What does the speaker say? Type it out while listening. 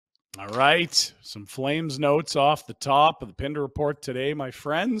All right. Some Flames notes off the top of the Pinder report today, my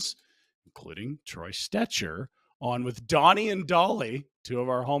friends, including Troy Stecher on with Donnie and Dolly, two of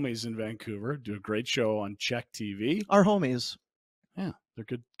our homies in Vancouver. Do a great show on Czech TV. Our homies. Yeah, they're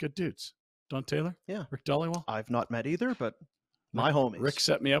good dudes. Don Taylor? Yeah. Rick Dollywell? I've not met either, but my homies. Rick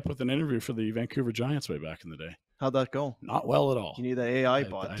set me up with an interview for the Vancouver Giants way back in the day. How'd that go? Not well at all. You need the AI I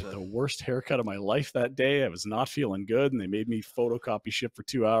bot. had the worst haircut of my life that day. I was not feeling good, and they made me photocopy shit for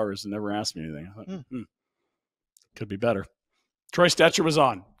 2 hours and never asked me anything. I thought, could be better. Troy Stecher was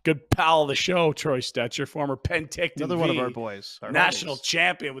on. Good pal of the show, Troy Stecher, former Penticton Another one of our boys. Our national homies.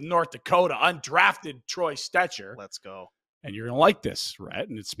 champion with North Dakota, undrafted Troy Stecher. Let's go. And you're going to like this, Rhett,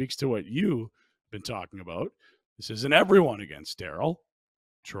 and it speaks to what you've been talking about. This isn't everyone against Darryl.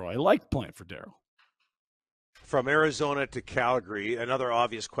 Troy liked playing for Darryl. From Arizona to Calgary, another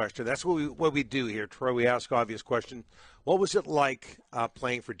obvious question. That's what we do here, Troy. We ask obvious questions. What was it like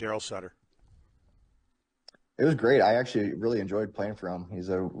playing for Darryl Sutter? It was great. I actually really enjoyed playing for him. He's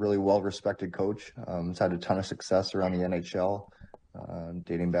a really well-respected coach. He's had a ton of success around the NHL,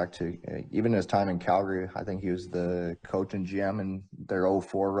 dating back to even his time in Calgary. I think he was the coach and GM in their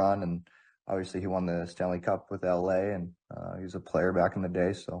 04 run, and obviously he won the Stanley Cup with LA, and he was a player back in the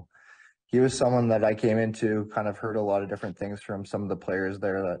day. So he was someone that I came into, kind of heard a lot of different things from some of the players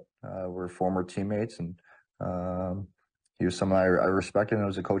there that were former teammates, and he was someone I respected, and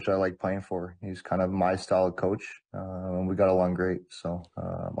was a coach I liked playing for. He's kind of my style of coach, and we got along great. So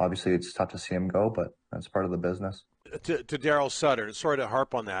obviously it's tough to see him go, but that's part of the business. To Darryl Sutter, sorry to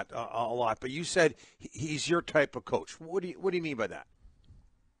harp on that a lot, but you said he's your type of coach. What do you mean by that?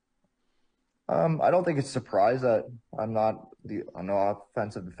 I don't think it's a surprise that I'm not an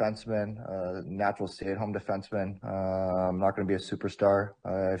offensive defenseman, natural stay-at-home defenseman. I'm not going to be a superstar.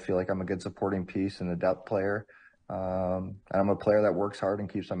 I feel like I'm a good supporting piece and a depth player. And I'm a player that works hard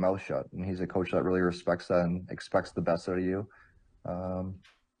and keeps my mouth shut. And he's a coach that really respects that and expects the best out of you.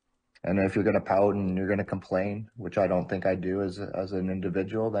 And if you're going to pout and you're going to complain, which I don't think I do as an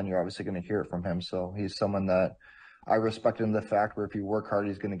individual, then you're obviously going to hear it from him. So he's someone that I respect him, the fact where if you work hard,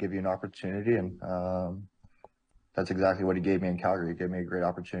 he's going to give you an opportunity. And that's exactly what he gave me in Calgary. He gave me a great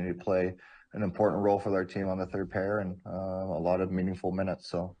opportunity to play an important role for their team on the third pair and a lot of meaningful minutes.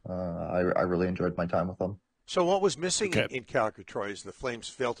 So I really enjoyed my time with him. So what was missing in Calgary, Troy, is the Flames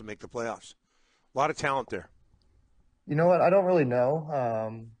failed to make the playoffs? A lot of talent there. You know what? I don't really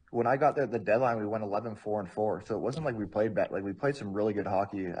know. When I got there at the deadline, we went 11-4-4. So it wasn't like we played bad. Like we played some really good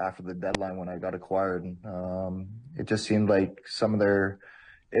hockey after the deadline when I got acquired. And it just seemed like some of their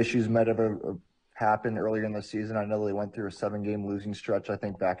issues might have happened earlier in the season. I know they went through a 7-game losing stretch, I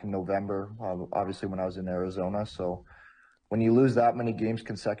think, back in November, obviously when I was in Arizona. So when you lose that many games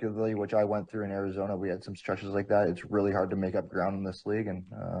consecutively, which I went through in Arizona, we had some stretches like that. It's really hard to make up ground in this league. And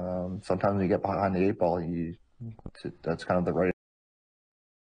sometimes when you get behind the 8 ball, that's kind of the right.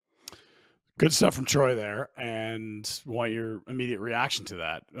 Good stuff from Troy there, and want your immediate reaction to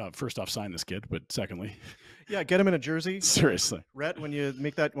that. First off, sign this kid, but secondly, yeah, get him in a jersey. Seriously, Rhett, when you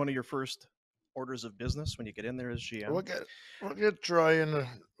make that one of your first orders of business, when you get in there as GM, we'll get Troy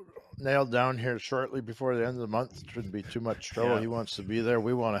nailed down here shortly before the end of the month. It shouldn't be too much trouble. He wants to be there.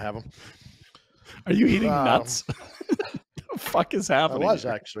 We want to have him. Are you eating nuts? The fuck is happening? I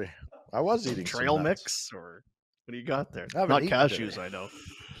was eating trail mix, or what do you got there? Not cashews, I know.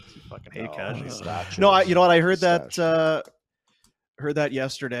 Fucking hate cashews. No, you know what? I heard that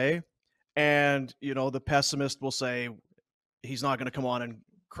yesterday, and the pessimist will say he's not going to come on and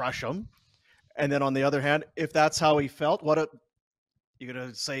crush him, and then on the other hand, if that's how he felt, you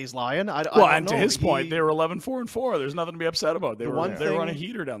going to say he's lying? I don't know. To his point, they were 11-4-4. There's nothing to be upset about. They were on a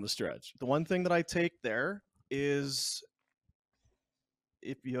heater down the stretch. The one thing that I take there is,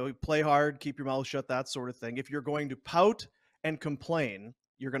 if you play hard, keep your mouth shut, that sort of thing. If you're going to pout and complain,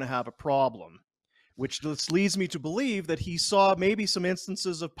 you're going to have a problem, which leads me to believe that he saw maybe some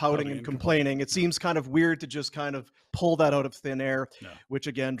instances of pouting and complaining. It seems kind of weird to just kind of pull that out of thin air, which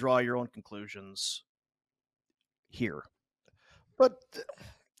again, draw your own conclusions here. But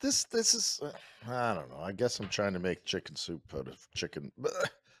this is, I don't know. I guess I'm trying to make chicken soup out of chicken.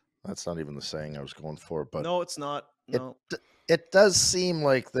 That's not even the saying I was going for, but no, it's not. No. It does seem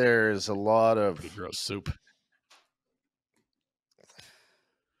like there's a lot of gross soup.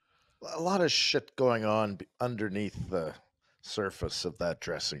 A lot of shit going on underneath the surface of that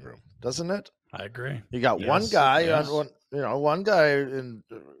dressing room, doesn't it? I agree. You got one guy one guy in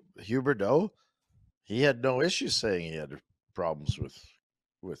Huberdeau. He had no issue saying he had problems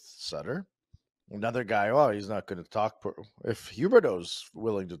with Sutter. Another guy, he's not going to talk. If Huberdeau's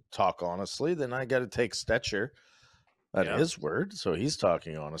willing to talk honestly, then I got to take Stecher. at Yeah. his word. So he's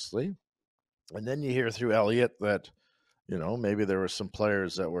talking honestly. And then you hear through Elliott that, maybe there were some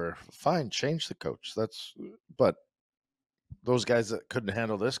players that were fine, change the coach. But those guys that couldn't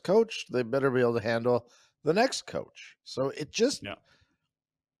handle this coach, they better be able to handle the next coach. So it just,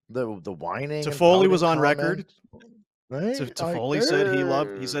 the whining. Toffoli was on record. Right? Toffoli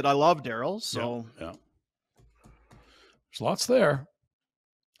said he said, I love Darryl. So yeah. There's lots there.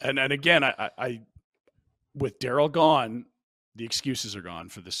 And again, I with Darryl gone, the excuses are gone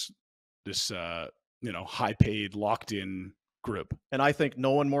for this high paid, locked in group. And I think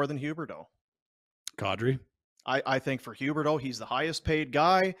no one more than Huberdeau. Kadri. I think for Huberdeau, he's the highest paid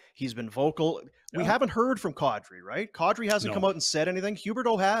guy. He's been vocal. Yeah. We haven't heard from Kadri, right? Kadri hasn't come out and said anything.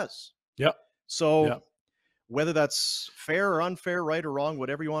 Huberdeau has. Yep. So whether that's fair or unfair, right or wrong,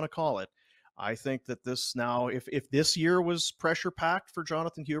 whatever you want to call it, I think that this now, if this year was pressure packed for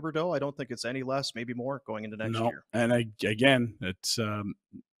Jonathan Huberdeau, I don't think it's any less, maybe more going into next year. And again, it's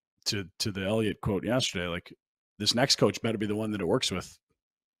to the Elliott quote yesterday, like this next coach better be the one that it works with.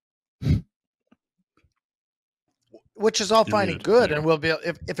 Which is all fine and good, and we'll be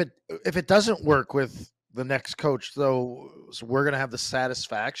if it doesn't work with the next coach, though, so we're going to have the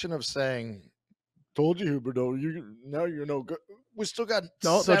satisfaction of saying, "Told you, Huberdeau, you're no good." We still got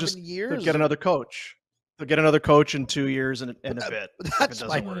 7 years. They'll get another coach. They'll get another coach in 2 years and a bit. That's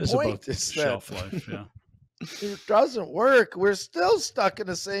my point. It's shelf life. Yeah, it doesn't work. We're still stuck in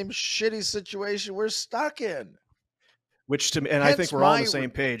the same shitty situation we're stuck in. Which to me, and I think we're all on the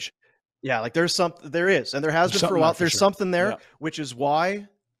same page. Yeah, like there is, and there has been for a while. There's something there, which is why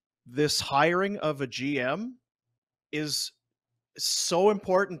this hiring of a GM is so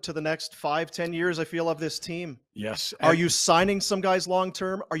important to the next 5-10 years, I feel, of this team. Yes. Are you signing some guys long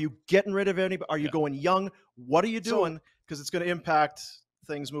term? Are you getting rid of anybody? Are you going young? What are you doing? Because it's going to impact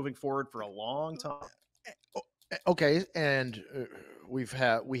things moving forward for a long time. Okay, and we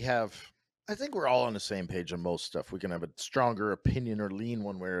have. I think we're all on the same page on most stuff. We can have a stronger opinion or lean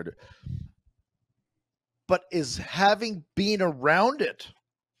one way or the other. But is having been around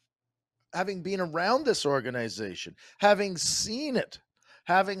this organization, having seen it,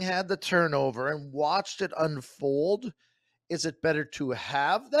 having had the turnover and watched it unfold, is it better to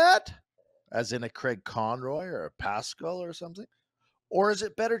have that, as in a Craig Conroy or a Pascal or something? Or is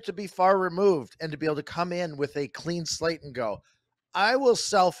it better to be far removed and to be able to come in with a clean slate and go, I will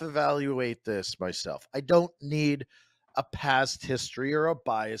self-evaluate this myself. I don't need a past history or a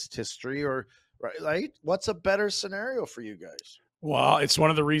biased history or right. What's a better scenario for you guys? Well, it's one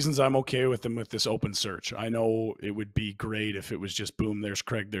of the reasons I'm okay with them with this open search. I know it would be great if it was just boom, there's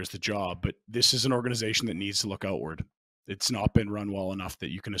Craig, there's the job, but this is an organization that needs to look outward. It's not been run well enough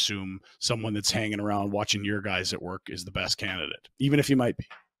that you can assume someone that's hanging around watching your guys at work is the best candidate, even if you might be.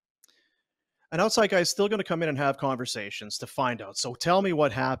 An outside guy is still going to come in and have conversations to find out. So tell me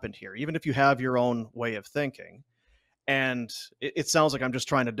what happened here, even if you have your own way of thinking. And it sounds like I'm just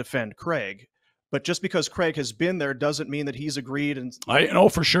trying to defend Craig, but just because Craig has been there doesn't mean that he's agreed. And I know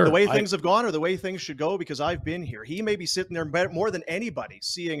for sure the way things have gone or the way things should go, because I've been here. He may be sitting there more than anybody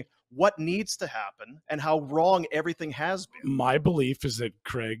seeing what needs to happen and how wrong everything has been. My belief is that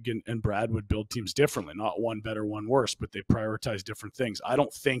Craig and Brad would build teams differently, not one better, one worse, but they prioritize different things. I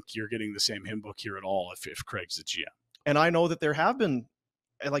don't think you're getting the same hymn book here at all if Craig's the GM. And I know that there have been,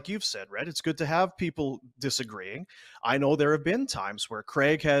 like you've said, Rhett, it's good to have people disagreeing. I know there have been times where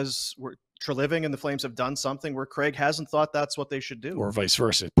Treliving and the Flames have done something where Craig hasn't thought that's what they should do. Or vice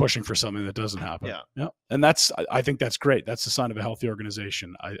versa, pushing for something that doesn't happen. Yeah. And I think that's great. That's the sign of a healthy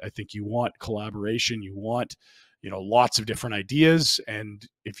organization. I think you want collaboration. You want, lots of different ideas. And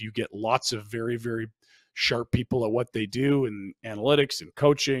if you get lots of very, very sharp people at what they do in analytics and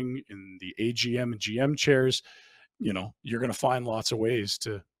coaching in the AGM and GM chairs, you're going to find lots of ways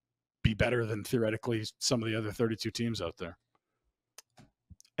to be better than theoretically some of the other 32 teams out there.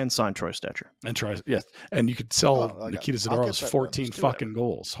 And sign Troy Stecher. And you could sell Nikita Zadorow's 14 fucking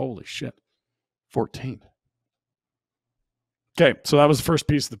goals. Holy shit. 14. Okay, so that was the first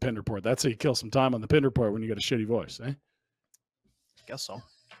piece of the Pinder report. That's how you kill some time on the Pinder report when you got a shitty voice, eh? Guess so.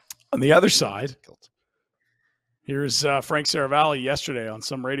 On the other side, here's Frank Seravalli yesterday on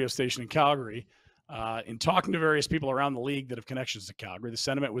some radio station in Calgary. In talking to various people around the league that have connections to Calgary, the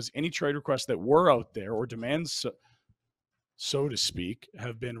sentiment was any trade requests that were out there or demands, so to speak,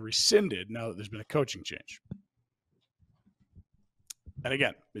 have been rescinded now that there's been a coaching change. And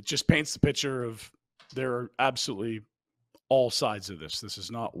again, it just paints the picture of there are absolutely all sides of this. This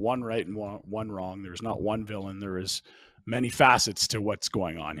is not one right and one wrong. There's not one villain. There is many facets to what's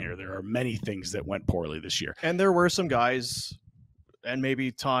going on here. There are many things that went poorly this year. And there were some guys, and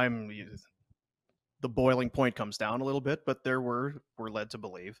maybe time the boiling point comes down a little bit, but we're led to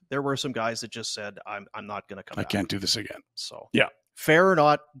believe there were some guys that just said, I'm not going to come I back. can't do this again. So yeah, fair or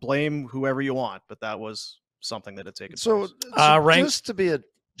not, blame whoever you want, but that was something that had taken place. Just to be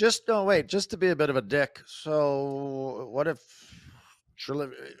a bit of a dick. So what if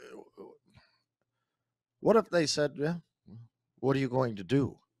they said, yeah, what are you going to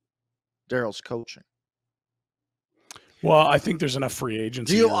do? Darryl's coaching. Well, I think there's enough free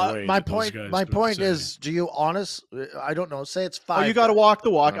agency. Do you? My point is, do you I don't know. Say it's 5. Oh, you got to walk the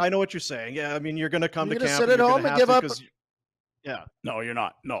walk. I know what you're saying. Yeah, I mean, you're going to come to camp. Sit at home and give up. Yeah. No, you're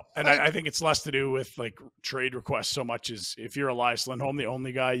not. No, and I think it's less to do with like trade requests so much as if you're Elias Lindholm, the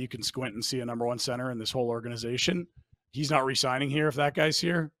only guy you can squint and see a number one center in this whole organization, he's not re-signing here. If that guy's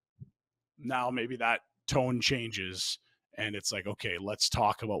here, now maybe that tone changes. And it's like, okay, let's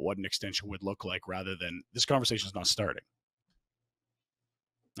talk about what an extension would look like rather than this conversation is not starting.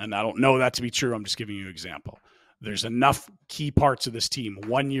 And I don't know that to be true. I'm just giving you an example. There's enough key parts of this team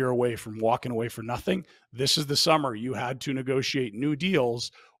 1 year away from walking away for nothing. This is the summer you had to negotiate new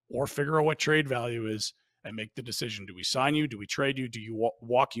deals or figure out what trade value is and make the decision. Do we sign you? Do we trade you? Do you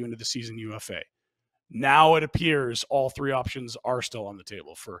walk you into the season UFA? Now it appears all three options are still on the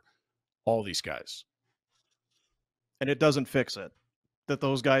table for all these guys. And it doesn't fix it that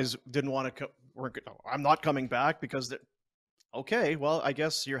those guys didn't want to I'm not coming back because okay, well, I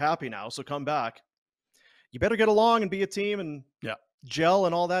guess you're happy now, so come back. You better get along and be a team and gel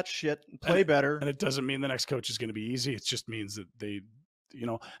and all that shit and play better. And it doesn't mean the next coach is going to be easy. It just means that they,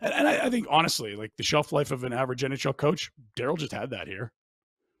 and I think honestly, like the shelf life of an average NHL coach, Darryl just had that here.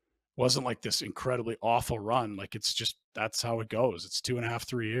 Wasn't like this incredibly awful run. Like it's just, that's how it goes. It's 2.5,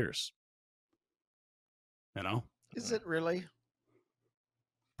 3 years. Is it really?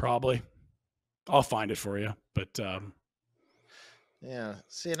 Probably. I'll find it for you. But yeah.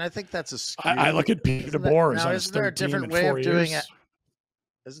 See, and I think that's a skew. I look at Peter DeBoer as on his third team in 4 years.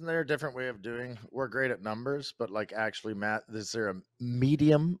 Isn't there a different way of doing? We're great at numbers, but like actually, Matt, is there a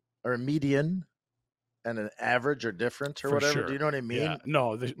medium or a median and an average or different or For whatever? sure. Do you know what I mean? Yeah.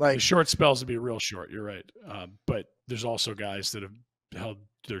 No, the short spells would be real short. You're right. But there's also guys that have held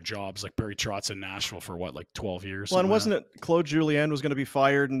their jobs, like Barry Trotz in Nashville for 12 years. Well, and wasn't it Claude Julien was going to be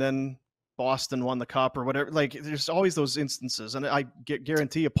fired and then Boston won the cup or whatever? Like, there's always those instances. And I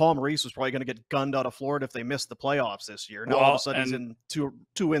guarantee you Paul Maurice was probably going to get gunned out of Florida if they missed the playoffs this year. Now all of a sudden he's in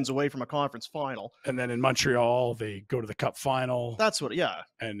two wins away from a conference final. And then in Montreal, they go to the cup final. That's what, yeah.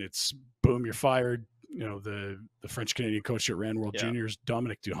 And it's boom, you're fired. The French-Canadian coach that ran World Juniors,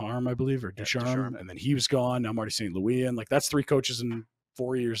 Dominic Ducharme, I believe, or Ducharme. And then he was gone. Now Marty St. Louis. And like, that's 3 coaches in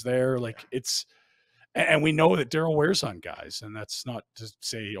 4 years there. Like it's, and we know that Darryl wears on guys, and that's not to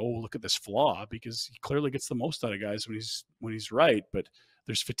say, oh, look at this flaw, because he clearly gets the most out of guys when he's right, but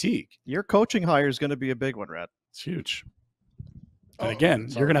there's fatigue. Your coaching hire is going to be a big one, Rhett. It's huge. And again,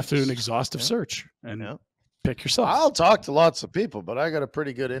 you're going to have to do an exhaustive search and pick yourself. I'll talk to lots of people, but I got a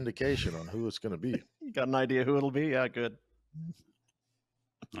pretty good indication on who it's going to be. You got an idea who it'll be? Yeah, good.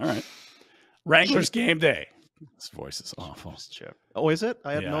 All right. Wranglers game day. This voice is awful. Oh, is it?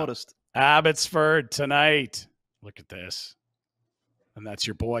 I hadn't noticed. Abbotsford tonight. Look at this. And that's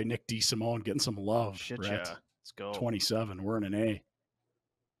your boy, Nick DeSimone, getting some love. Shit, Rhett. yeah. Let's go. 27. We're in an A.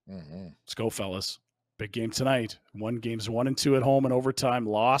 Mm-hmm. Let's go, fellas. Big game tonight. Games 1 and 2 at home in overtime.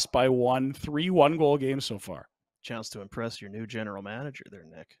 Lost by 1. 3 1-goal games so far. Chance to impress your new general manager there,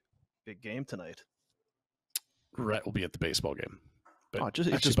 Nick. Big game tonight. Rhett will be at the baseball game. But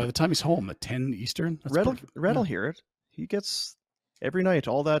just by the time he's home at 10 Eastern, Rhett will hear it. He gets every night.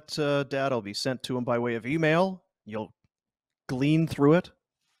 All that data will be sent to him by way of email. You'll glean through it.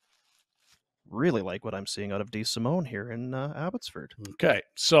 Really like what I'm seeing out of DeSimone here in Abbotsford. Okay,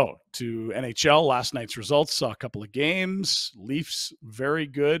 so to NHL, last night's results, saw a couple of games. Leafs, very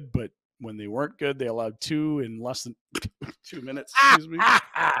good, but when they weren't good, they allowed 2 in less than 2 minutes. Excuse me.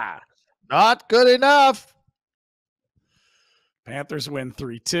 Not good enough. Panthers win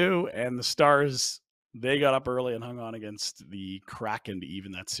 3-2, and the Stars, they got up early and hung on against the Kraken to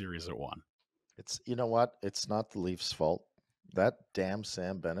even that series at 1. You know what? It's not the Leafs' fault. That damn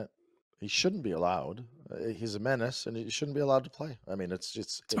Sam Bennett, he shouldn't be allowed. He's a menace, and he shouldn't be allowed to play. I mean,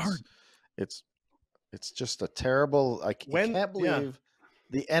 it's hard. It's just a terrible. I can't believe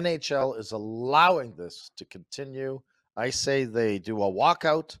the NHL is allowing this to continue. I say they do a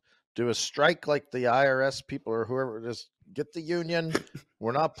walkout, do a strike like the IRS people or whoever it is. Get the union.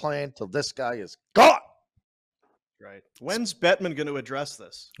 We're not playing till this guy is gone. Right. When's Bettman going to address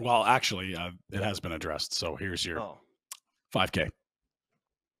this? Well, actually, it has been addressed. So here's your 5K.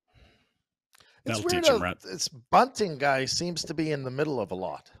 That'll teach him, Rhett. This Bunting guy seems to be in the middle of a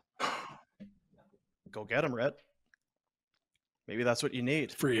lot. Go get him, Rhett. Maybe that's what you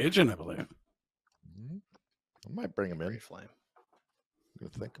need. Free agent, I believe. I might bring him in. Great Flame. I'm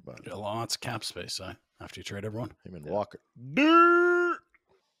gonna think about it. Get lots of cap space, after you trade everyone. Him and Walker.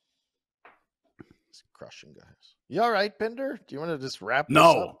 He's crushing guys. You all right, Pinder? Do you want to just wrap this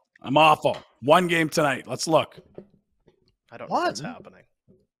up? No, I'm awful. One game tonight. Let's look. I don't know what's happening.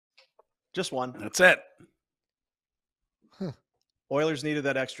 Just one. That's it. Oilers needed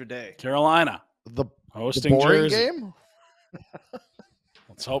that extra day. Carolina The hosting boring Jersey. game?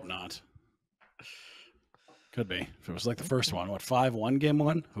 Let's hope not. Could be. If it was like the first one, 5-1 game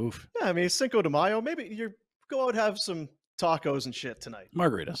one? Oof. Yeah, I mean, Cinco de Mayo. Maybe you go out and have some tacos and shit tonight.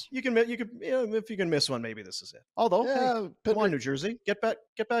 Margaritas. You can, if you can miss one, maybe this is it. Although, hey, come on, New Jersey, get back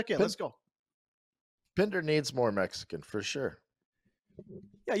in. Let's go. Pinder needs more Mexican for sure.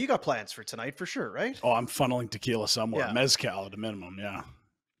 Yeah, you got plans for tonight for sure, right? Oh, I'm funneling tequila somewhere. Yeah. Mezcal at a minimum. Yeah.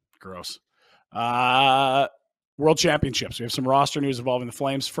 Gross. World Championships. We have some roster news involving the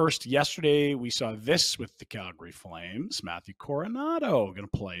Flames. First, yesterday we saw this with the Calgary Flames. Matthew Coronado going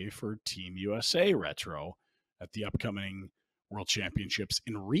to play for Team USA Retro at the upcoming World Championships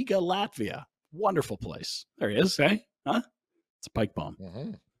in Riga, Latvia. Wonderful place. There he is, eh? Huh? It's a pike bomb.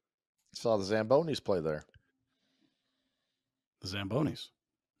 Mm-hmm. Saw the Zambonis play there. The Zambonis.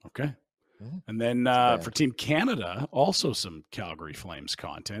 Okay. Mm-hmm. And then for Team Canada, also some Calgary Flames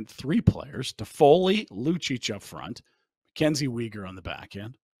content. 3 players. Toffoli, Lucic up front. Mackenzie Weegar on the back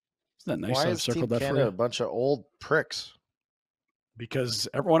end. Isn't that nice? Why I've is circled Team that for Canada you. a bunch of old pricks? Because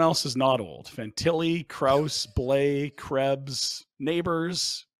everyone else is not old. Fantilli, Krause, Blay, Krebs,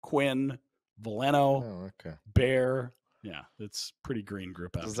 Neighbors, Quinn, Valeno, Oh, okay. Bear. Yeah, it's pretty green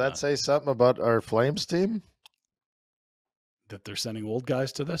group after Does that say something about our Flames team? that they're sending old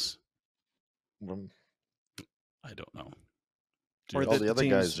guys to this? Um, I don't know. Or all the other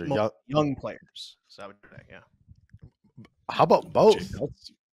team's guys are young players. Is that what you're saying? Yeah. How about both? Jay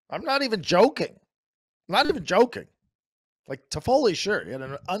Belts? I'm not even joking. Not even joking. Like Toffoli, sure, he had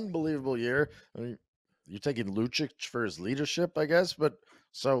an unbelievable year. I mean, you're taking Lucic for his leadership, I guess, but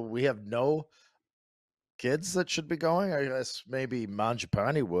so we have no kids that should be going. I guess maybe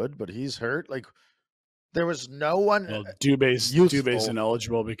Mangiapane would, but he's hurt. Like there was no one. Well, Dubé's useful.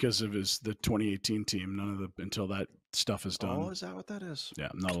 ineligible because of the 2018 team. None of the until that stuff is done. Oh, is that what that is? Yeah,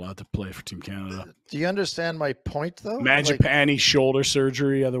 I'm not allowed to play for Team Canada. Do you understand my point, though? Mangiapane shoulder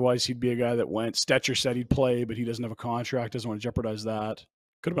surgery. Otherwise, he'd be a guy that went. Stecher said he'd play, but he doesn't have a contract. Doesn't want to jeopardize that.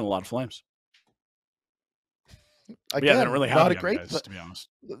 Could have been a lot of Flames. Again, Yeah, they don't really have not a young great guys, to be honest.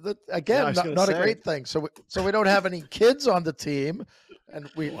 Again, not a great thing. So we don't have any kids on the team, and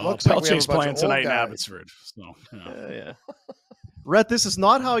looks like we have a Pelche's bunch playing of old tonight in guys. Abbotsford. So, Yeah. Rhett, this is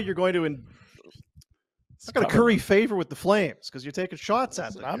not how you're going to. It's not going to curry favor with the Flames because you're taking shots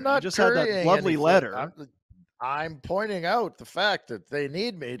at them. I'm not. You just had that currying lovely anything. letter. I'm pointing out the fact that they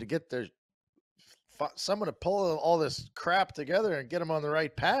need me to get someone to pull all this crap together and get them on the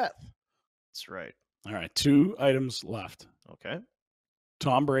right path. That's right. all right, 2 items left. Okay.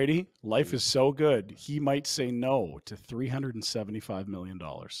 Tom Brady, life is so good, he might say no to $375 million.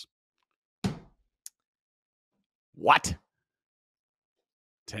 What?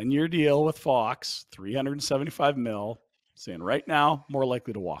 10-year deal with Fox, $375 million. Saying right now, more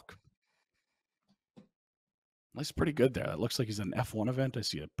likely to walk. That's pretty good there. That looks like he's at an F1 event. I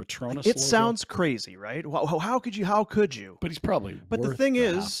see a Petronas. It logo. sounds crazy, right? How could you? How could you? But he's probably. But the worth thing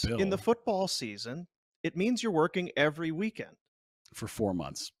half is, in bill the football season, it means you're working every weekend. for 4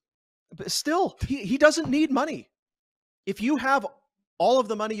 months. But still, he doesn't need money. If you have all of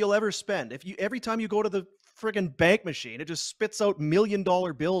the money you'll ever spend, every time you go to the friggin' bank machine, it just spits out $1 million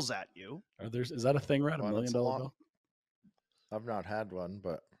bills at you. Is that a thing, Rhett? $1 Well, million it's bill? I've not had one,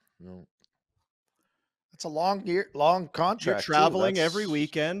 but it's a long contract. You're too. traveling That's- every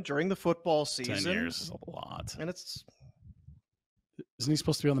weekend during the football 10 season. years is a lot. And it's Isn't he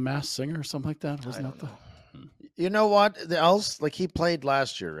supposed to be on The Masked Singer or something like that? I Wasn't don't that know. You know what? Else, like he played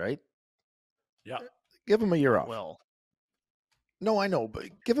last year, right? Yeah. Give him a year off. Well, No, I know, but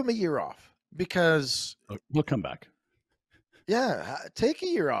give him a year off because He'll come back. take a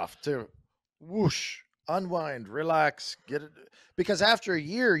year off to whoosh, unwind, relax, get it. Because after a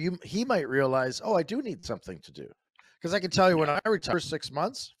year, he might realize, oh, I do need something to do. Because I can tell you, when I retired for 6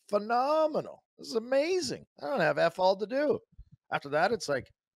 months, phenomenal. This is amazing. I don't have F all to do. After that, it's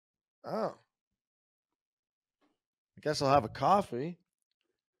like, oh, I guess I'll have a coffee.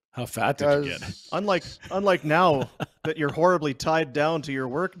 How fat did you get? unlike now that you're horribly tied down to your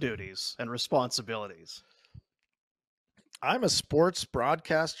work duties and responsibilities. I'm a sports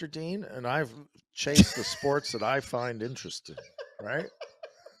broadcaster, Dean, and I've chased the sports that I find interesting, right?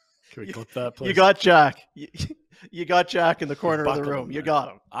 Can we clip that, please? You got Jack. You got Jack in the corner of the Buckle room. him, You man. got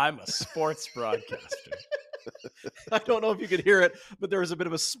him. I'm a sports broadcaster. I don't know if you could hear it, but there was a bit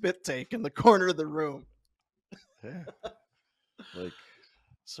of a spit take in the corner of the room. Yeah. Like,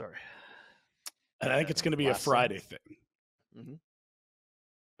 Sorry. And I think it's going to be a Last Friday thing. Mhm.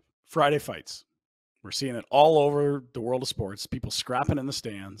 Friday fights. We're seeing it all over the world of sports. People scrapping in the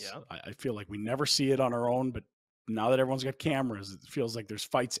stands. Yeah. I feel like we never see it on our own, but now that everyone's got cameras, it feels like there's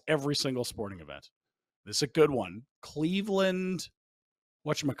fights every single sporting event. This is a good one. Cleveland,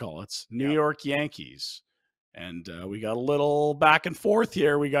 whatchamacallits, New York Yankees. And we got a little back and forth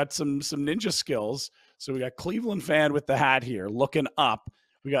here. We got some ninja skills. So we got Cleveland fan with the hat here looking up.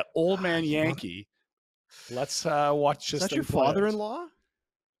 We got old man Yankee. Let's watch this. Is that thing your play out. father-in-law?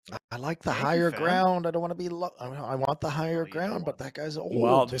 I like the Yankee higher fan? ground. I don't want to be I want the higher you don't ground, want- but that guy's old.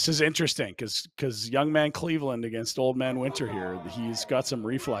 Well, this is interesting because young man Cleveland against old man Winter here. He's got some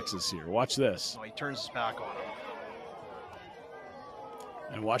reflexes here. Watch this. No, he turns his back on him.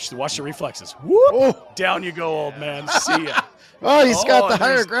 And watch the reflexes. Whoop! Oh. Down you go, old man. See ya. Oh, he's got the and higher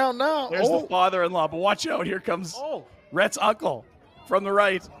there's- ground now. There's Oh. the father-in-law. But watch out. Here comes Oh, Rhett's uncle from the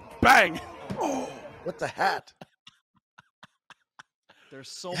right. Bang. With the hat. there's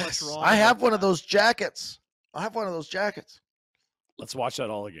so much wrong. I have about one of that. those jackets. I have one of those jackets. Let's watch that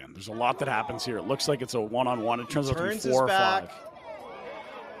all again. There's a lot that happens here. It looks like it's a one-on-one. It turns out to be Turns his 4 or back. 5.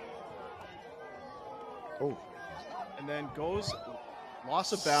 Oh, And then goes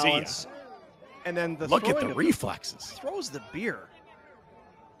loss of See ya. balance. And then the Look at throwing the of reflexes. throws the beer.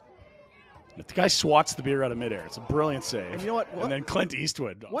 The guy swats the beer out of midair. It's a brilliant save. And you know what? And then Clint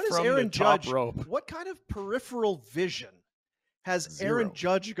Eastwood What is from Aaron the top Judge? rope. What kind of peripheral vision has Aaron Zero.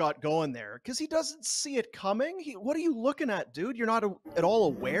 Judge got going there? Because he doesn't see it coming. What are you looking at, dude? You're not at all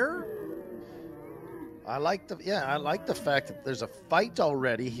aware. I like the fact that there's a fight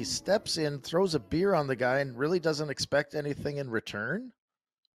already. He steps in, throws a beer on the guy, and really doesn't expect anything in return.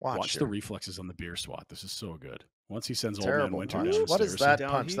 Watch the here. reflexes on the beer swat. This is so good. Once he sends old man Terrible Winter punch. down the What is stairs, that Down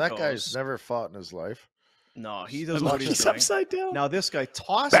punch? he That goes. guy's never fought in his life. No, he And doesn't know look, what he's he's doing. upside down. Now this guy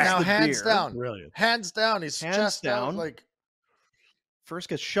tosses Now the hands beer. down. Brilliant. Hands down. He's Hands chest out down. like First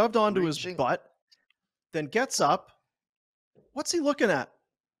gets shoved onto his Reaching. butt, then gets up. What's he looking at?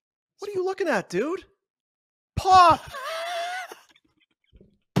 What are you looking at, dude? Pop!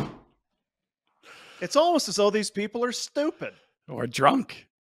 It's almost as though these people are stupid. Or drunk.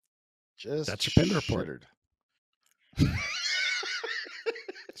 just That's your Pinder report. shittered.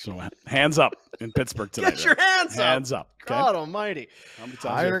 So hands up in Pittsburgh tonight. Get your hands up. Hands up. Okay? God almighty. How many times do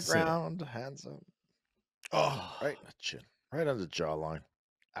you Higher have to say it? ground, hands up. Oh, right in the chin, right on the jawline.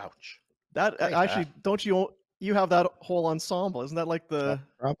 Ouch. That Like actually, don't you have that whole ensemble? Isn't that like the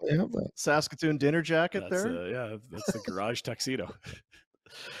Probably have that. Saskatoon dinner jacket That's there? yeah, that's the garage tuxedo.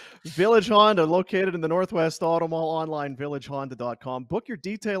 Village Honda, located in the Northwest Auto Mall, online, villagehonda.com. Book your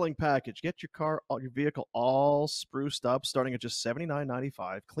detailing package. Get your vehicle all spruced up, starting at just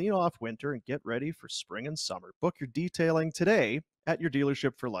 $79.95. Clean off winter and get ready for spring and summer. Book your detailing today at your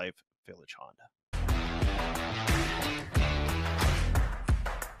dealership for life, Village Honda.